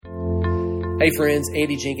Hey friends,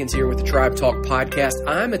 Andy Jenkins here with the Tribe Talk podcast.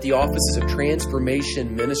 I'm at the offices of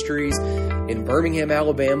Transformation Ministries in Birmingham,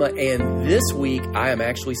 Alabama, and this week I am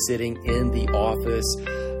actually sitting in the office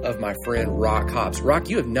of my friend Rock Hobbs. Rock,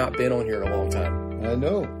 you have not been on here in a long time. I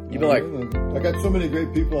know. You've been I got so many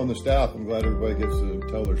great people on the staff. I'm glad everybody gets to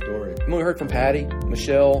tell their story. We heard from Patty,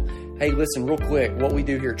 Michelle. Hey, listen, real quick, what we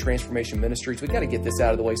do here at Transformation Ministries, we got to get this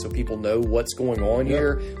out of the way so people know what's going on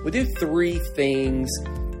here. We do three things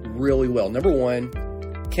really well. Number one,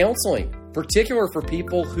 counseling, particular for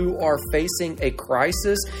people who are facing a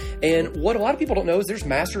crisis. And what a lot of people don't know is there's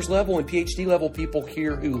master's level and PhD level people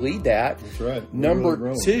here who lead that. That's right.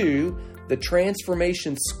 Number two, the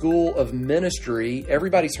Transformation School of Ministry.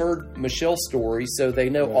 Everybody's heard Michelle's story, so they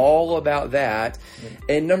know all about that.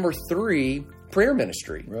 And number three, prayer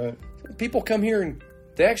ministry. Right. People come here and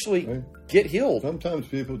they actually get healed. Sometimes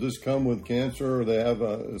people just come with cancer or they have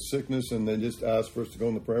a sickness and they just ask for us to go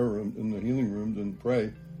in the prayer room, in the healing rooms and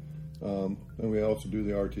pray. And we also do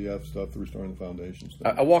the RTF stuff, the Restoring the Foundation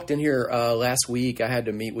stuff. I walked in here last week. I had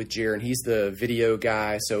to meet with Jaron. He's the video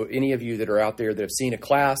guy. So any of you that are out there that have seen a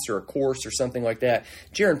class or a course or something like that,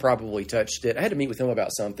 Jaron probably touched it. I had to meet with him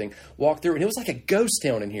about something, walk through, and it was like a ghost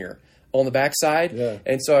town in here on the backside. Yeah.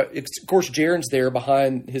 And so, of course, Jaron's there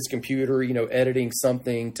behind his computer, editing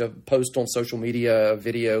something to post on social media,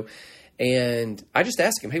 video. And I just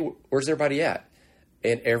asked him, hey, where's everybody at?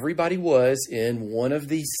 And everybody was in one of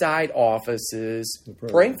the side offices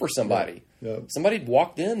praying for somebody. Yeah. Somebody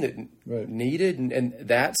walked in that needed, and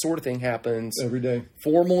that sort of thing happens every day,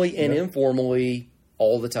 formally and informally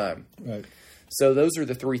all the time. Right. So those are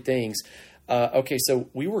the three things. Okay, so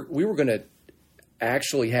we were going to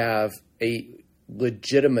actually have a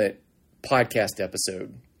legitimate podcast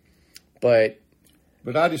episode, but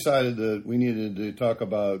I decided that we needed to talk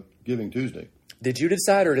about Giving Tuesday. Did you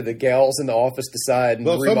decide, or did the gals in the office decide and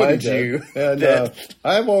remind you? And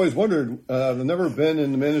I've always wondered, I've never been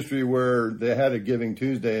in the ministry where they had a Giving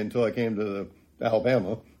Tuesday until I came to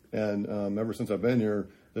Alabama. And ever since I've been here,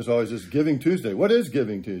 there's always this Giving Tuesday. What is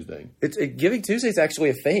Giving Tuesday? Giving Tuesday is actually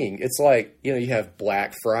a thing. It's like, you have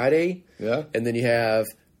Black Friday. Yeah. And then you have,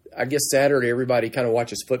 I guess, Saturday, everybody kind of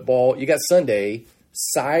watches football. You got Sunday,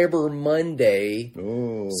 Cyber Monday.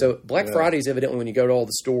 Oh, so Black Friday is evidently when you go to all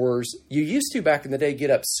the stores. You used to, back in the day, get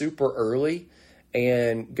up super early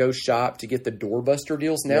and go shop to get the doorbuster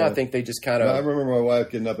deals. Now I think they just kind of... I remember my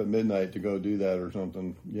wife getting up at midnight to go do that or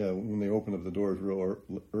something. Yeah, when they open up the doors real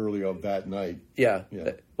early of that night. Yeah.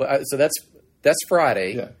 Well, so that's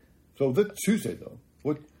Friday. Yeah. So that's Tuesday, though.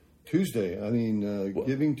 What Tuesday? I mean,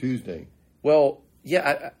 Giving Tuesday. Well...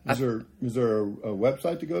 Yeah. Is there a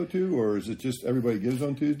website to go to, or is it just everybody gives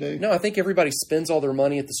on Tuesday? No, I think everybody spends all their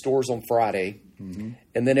money at the stores on Friday, and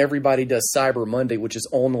then everybody does Cyber Monday, which is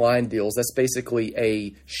online deals. That's basically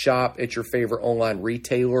a shop at your favorite online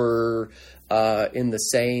retailer in the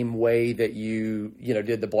same way that you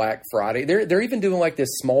did the Black Friday. They're even doing like this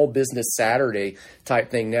small business Saturday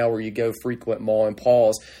type thing now, where you go frequent mall and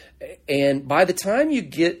paws. And by the time you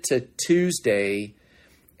get to Tuesday,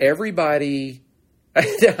 everybody...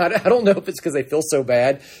 I don't know if it's because they feel so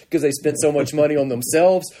bad because they spent so much money on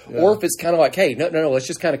themselves, or if it's kind of like, hey, no, let's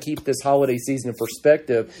just kind of keep this holiday season in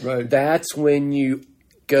perspective. Right. That's when you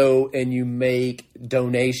go and you make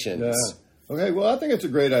donations. Yeah. Okay, well, I think it's a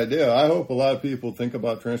great idea. I hope a lot of people think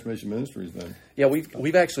about Transformation Ministries then. Yeah,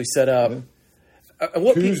 we've actually set up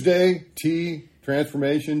Tuesday, T,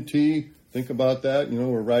 Transformation, T. Think about that.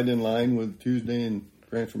 We're right in line with Tuesday and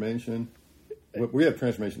Transformation. We have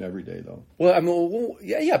transformation every day, though. Well, I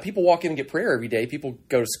mean, people walk in and get prayer every day. People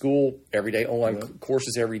go to school every day, online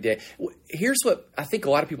courses every day. Here's what I think a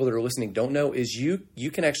lot of people that are listening don't know is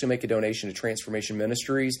you can actually make a donation to Transformation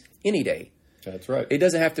Ministries any day. That's right. It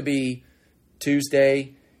doesn't have to be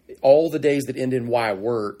Tuesday, all the days that end in Y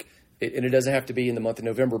work, and it doesn't have to be in the month of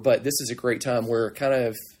November. But this is a great time where kind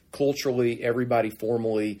of culturally everybody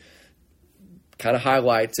formally kind of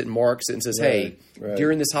highlights it and marks it and says, hey,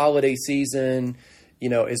 during this holiday season,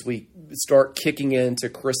 as we start kicking into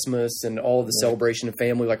Christmas and all of the celebration of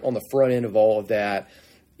family, like on the front end of all of that,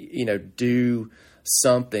 do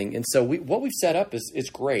something. And so what we've set up is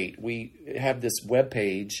great. We have this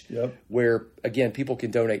webpage where, again, people can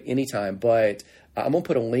donate anytime, but I'm going to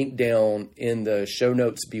put a link down in the show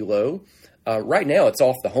notes below. Right now, it's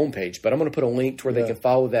off the homepage, but I'm going to put a link to where they can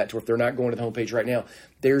follow that to if they're not going to the homepage right now.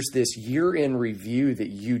 There's this year-end review that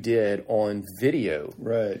you did on video.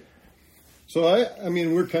 Right. So, I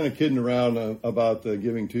mean, we're kind of kidding around about the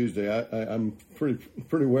Giving Tuesday. I'm pretty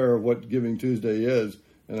aware of what Giving Tuesday is,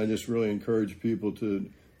 and I just really encourage people to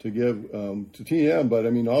give to TM, but I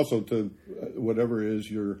mean also to whatever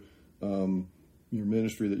is your your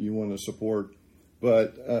ministry that you want to support.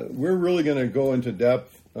 But we're really going to go into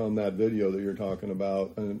depth on that video that you're talking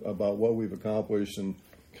about, and about what we've accomplished and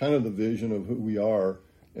kind of the vision of who we are.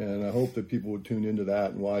 And I hope that people would tune into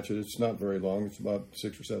that and watch it. It's not very long. It's about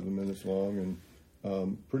 6 or 7 minutes long, and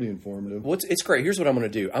pretty informative. Well, it's great. Here's what I'm going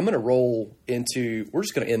to do. I'm going to roll into, we're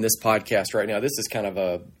just going to end this podcast right now. This is kind of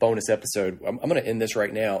a bonus episode. I'm going to end this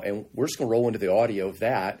right now, and we're just going to roll into the audio of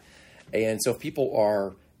that. And so if people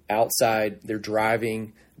are outside, they're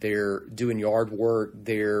driving, they're doing yard work,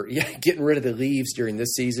 they're getting rid of the leaves during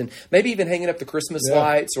this season, maybe even hanging up the Christmas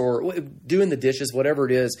lights or doing the dishes, whatever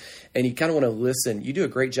it is, and you kind of want to listen. You do a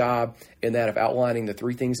great job in that of outlining the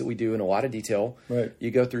 3 things that we do in a lot of detail. Right. You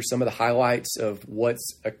go through some of the highlights of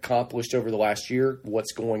what's accomplished over the last year,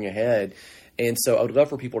 what's going ahead. And so I would love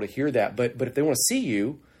for people to hear that. But if they want to see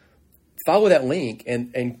you, follow that link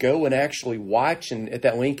and go and actually watch. And at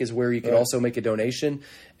that link is where you can also make a donation.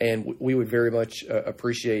 And we would very much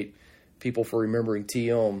appreciate people for remembering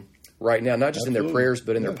TM right now, not just in their prayers,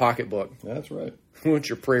 but in their pocketbook. That's right. We want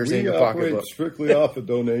your prayers in your We pocketbook. operate strictly off of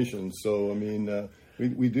donations. So, I mean,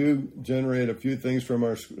 we do generate a few things from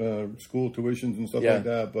our school tuitions and stuff like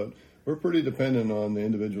that, but we're pretty dependent on the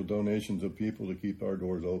individual donations of people to keep our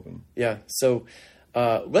doors open. Yeah. So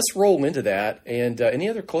let's roll into that. And any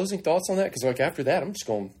other closing thoughts on that? Because like after that, I'm just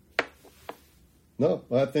going. No,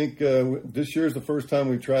 I think this year is the first time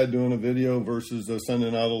we've tried doing a video versus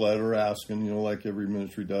sending out a letter asking, like every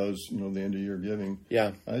ministry does, the end of year giving.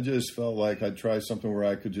 Yeah. I just felt like I'd try something where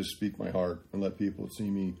I could just speak my heart and let people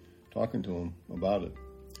see me talking to them about it.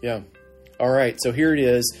 Yeah. All right. So here it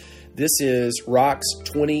is. This is Rock's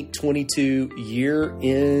 2022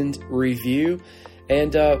 year-end review.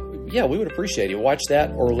 And we would appreciate it. Watch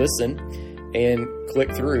that or listen and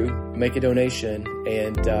click through, make a donation,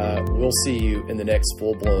 and we'll see you in the next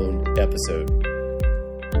full-blown episode.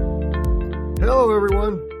 Hello,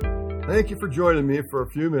 everyone. Thank you for joining me for a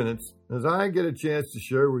few minutes as I get a chance to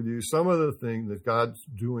share with you some of the things that God's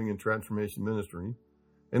doing in Transformation Ministry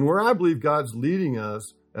and where I believe God's leading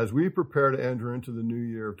us as we prepare to enter into the new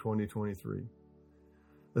year of 2023.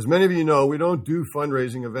 As many of you know, we don't do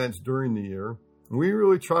fundraising events during the year, and we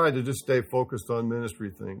really try to just stay focused on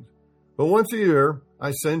ministry things. But once a year,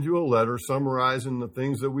 I send you a letter summarizing the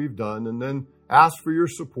things that we've done and then ask for your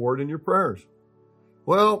support and your prayers.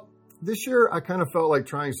 Well, this year I kind of felt like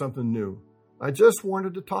trying something new. I just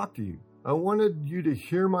wanted to talk to you. I wanted you to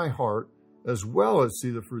hear my heart as well as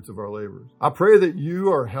see the fruits of our labors. I pray that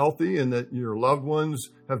you are healthy and that your loved ones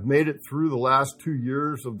have made it through the last 2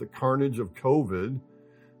 years of the carnage of COVID.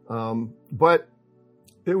 But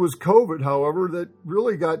it was COVID, however, that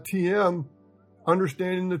really got TM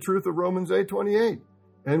understanding the truth of Romans 8:28.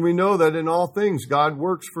 And we know that in all things, God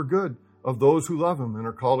works for good of those who love him and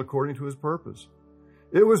are called according to his purpose.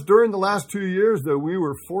 It was during the last 2 years that we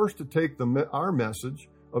were forced to take our message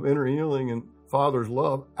of inner healing and Father's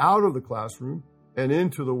love out of the classroom and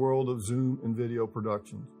into the world of Zoom and video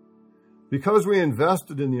productions. Because we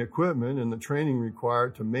invested in the equipment and the training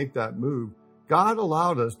required to make that move, God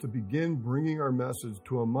allowed us to begin bringing our message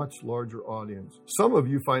to a much larger audience. Some of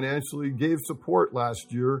you financially gave support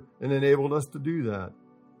last year and enabled us to do that.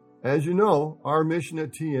 As you know, our mission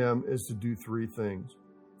at TM is to do 3 things.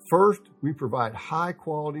 First, we provide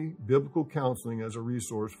high-quality biblical counseling as a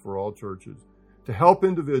resource for all churches to help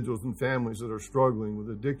individuals and families that are struggling with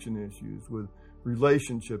addiction issues, with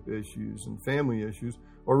relationship issues and family issues,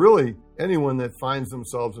 or really anyone that finds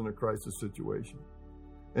themselves in a crisis situation.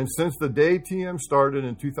 And since the day TM started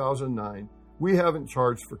in 2009, we haven't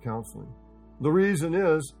charged for counseling. The reason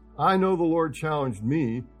is, I know the Lord challenged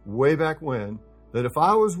me way back when that if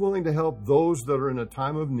I was willing to help those that are in a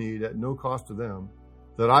time of need at no cost to them,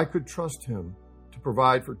 that I could trust him to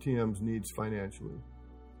provide for TM's needs financially.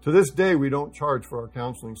 To this day, we don't charge for our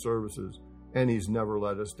counseling services, and he's never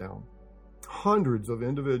let us down. Hundreds of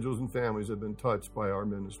individuals and families have been touched by our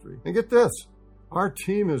ministry. And get this, our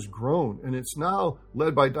team has grown, and it's now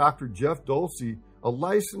led by Dr. Jeff Dulce, a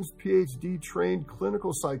licensed PhD-trained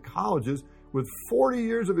clinical psychologist with 40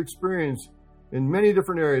 years of experience in many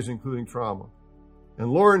different areas, including trauma. And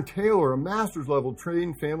Lauren Taylor, a master's-level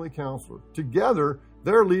trained family counselor. Together,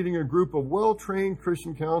 they're leading a group of well-trained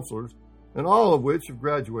Christian counselors, and all of which have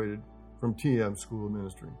graduated from TM School of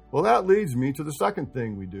Ministry. Well, that leads me to the second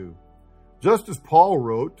thing we do. Just as Paul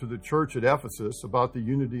wrote to the church at Ephesus about the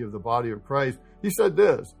unity of the body of Christ, he said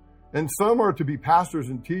this, "And some are to be pastors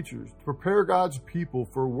and teachers, to prepare God's people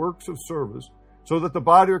for works of service, so that the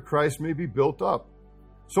body of Christ may be built up."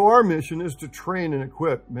 So our mission is to train and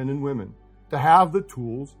equip men and women to have the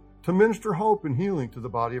tools to minister hope and healing to the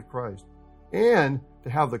body of Christ, and to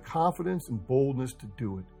have the confidence and boldness to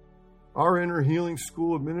do it. Our Inner Healing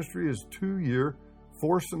School of Ministry is a 2-year,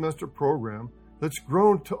 4-semester program that's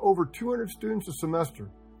grown to over 200 students a semester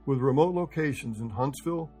with remote locations in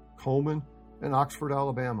Huntsville, Coleman, and Oxford,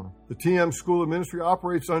 Alabama. The TM School of Ministry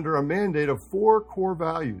operates under a mandate of 4 core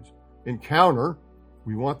values. Encounter,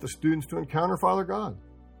 we want the students to encounter Father God.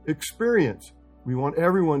 Experience, we want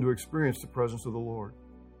everyone to experience the presence of the Lord.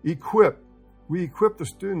 Equip, we equip the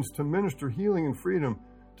students to minister healing and freedom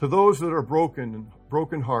to those that are broken and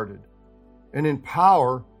brokenhearted. And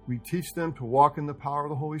empower, we teach them to walk in the power of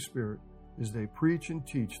the Holy Spirit as they preach and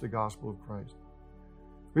teach the gospel of Christ.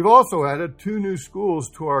 We've also added 2 new schools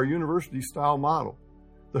to our university-style model.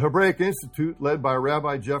 The Hebraic Institute, led by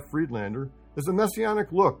Rabbi Jeff Friedlander, is a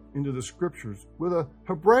messianic look into the Scriptures with a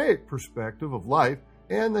Hebraic perspective of life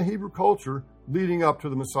and the Hebrew culture leading up to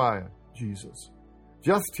the Messiah, Jesus.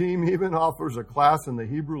 Jeff's team even offers a class in the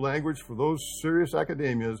Hebrew language for those serious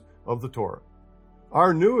academias of the Torah.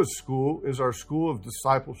 Our newest school is our School of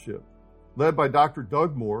Discipleship. Led by Dr.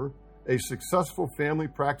 Doug Moore, a successful family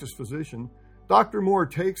practice physician, Dr. Moore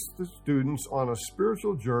takes the students on a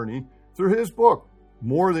spiritual journey through his book,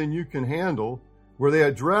 More Than You Can Handle, where they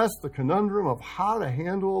address the conundrum of how to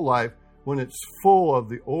handle a life when it's full of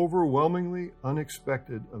the overwhelmingly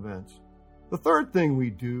unexpected events. The third thing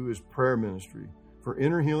we do is prayer ministry for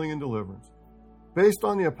inner healing and deliverance. Based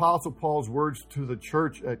on the Apostle Paul's words to the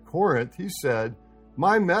church at Corinth, he said,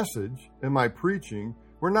 "My message and my preaching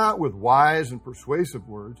were not with wise and persuasive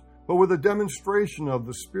words, but with a demonstration of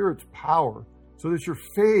the Spirit's power, so that your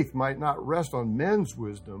faith might not rest on men's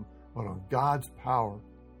wisdom, but on God's power."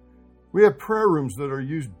 We have prayer rooms that are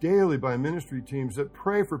used daily by ministry teams that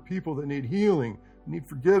pray for people that need healing, need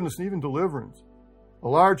forgiveness, and even deliverance. A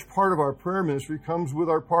large part of our prayer ministry comes with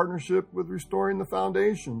our partnership with Restoring the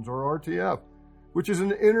Foundations, or RTF, which is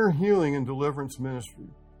an inner healing and deliverance ministry.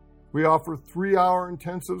 We offer 3-hour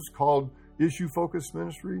intensives called Issue Focused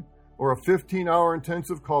Ministry, or a 15-hour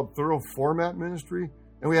intensive called Thorough Format Ministry,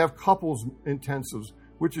 and we have couples intensives,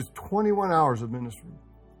 which is 21 hours of ministry.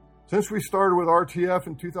 Since we started with RTF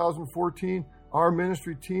in 2014, our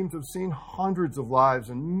ministry teams have seen hundreds of lives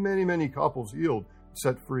and many, many couples healed,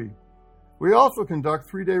 set free. We also conduct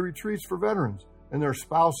 3-day retreats for veterans and their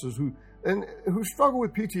spouses who struggle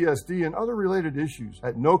with PTSD and other related issues.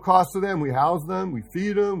 At no cost to them, we house them, we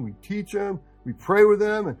feed them, we teach them, we pray with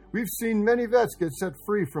them, and we've seen many vets get set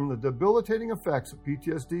free from the debilitating effects of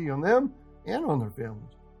PTSD on them and on their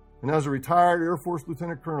families. And as a retired Air Force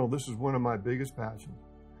Lieutenant Colonel, this is one of my biggest passions.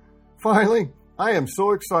 Finally, I am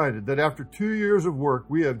so excited that after 2 years of work,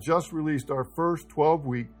 we have just released our first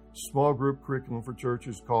 12-week small group curriculum for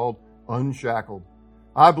churches called Unshackled.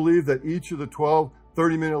 I believe that each of the 12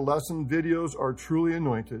 30-minute lesson videos are truly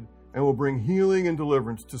anointed and will bring healing and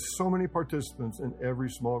deliverance to so many participants in every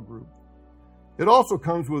small group. It also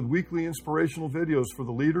comes with weekly inspirational videos for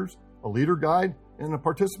the leaders, a leader guide, and a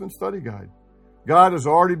participant study guide. God has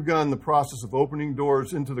already begun the process of opening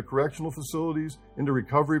doors into the correctional facilities, into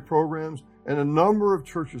recovery programs, and a number of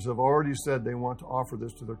churches have already said they want to offer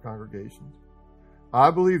this to their congregations. I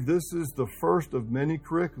believe this is the first of many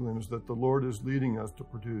curriculums that the Lord is leading us to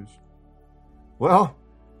produce. Well,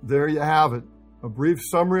 there you have it, a brief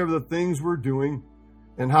summary of the things we're doing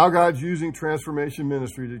and how God's using Transformation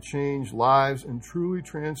Ministry to change lives and truly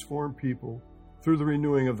transform people through the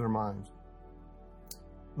renewing of their minds.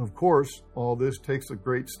 Of course, all this takes a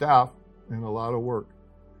great staff and a lot of work.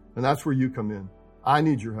 And that's where you come in. I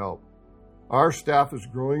need your help. Our staff is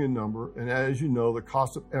growing in number, and as you know, the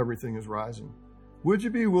cost of everything is rising. Would you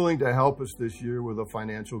be willing to help us this year with a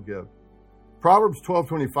financial gift? Proverbs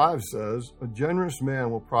 12:25 says, "A generous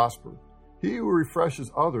man will prosper. He who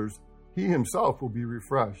refreshes others, he himself will be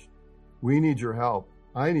refreshed." We need your help.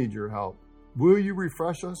 I need your help. Will you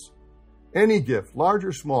refresh us? Any gift, large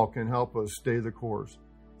or small, can help us stay the course.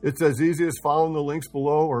 It's as easy as following the links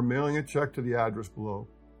below or mailing a check to the address below.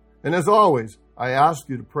 And as always, I ask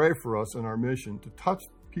you to pray for us in our mission to touch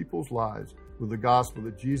people's lives with the gospel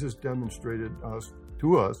that Jesus demonstrated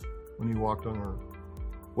to us when he walked on earth.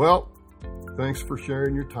 Well, thanks for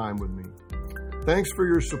sharing your time with me. Thanks for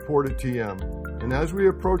your support at TM. And as we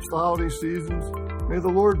approach the holiday seasons, may the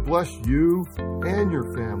Lord bless you and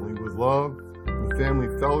your family with love, with family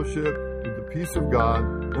fellowship, with the peace of God,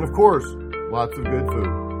 and of course, lots of good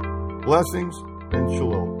food. Blessings and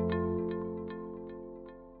shalom.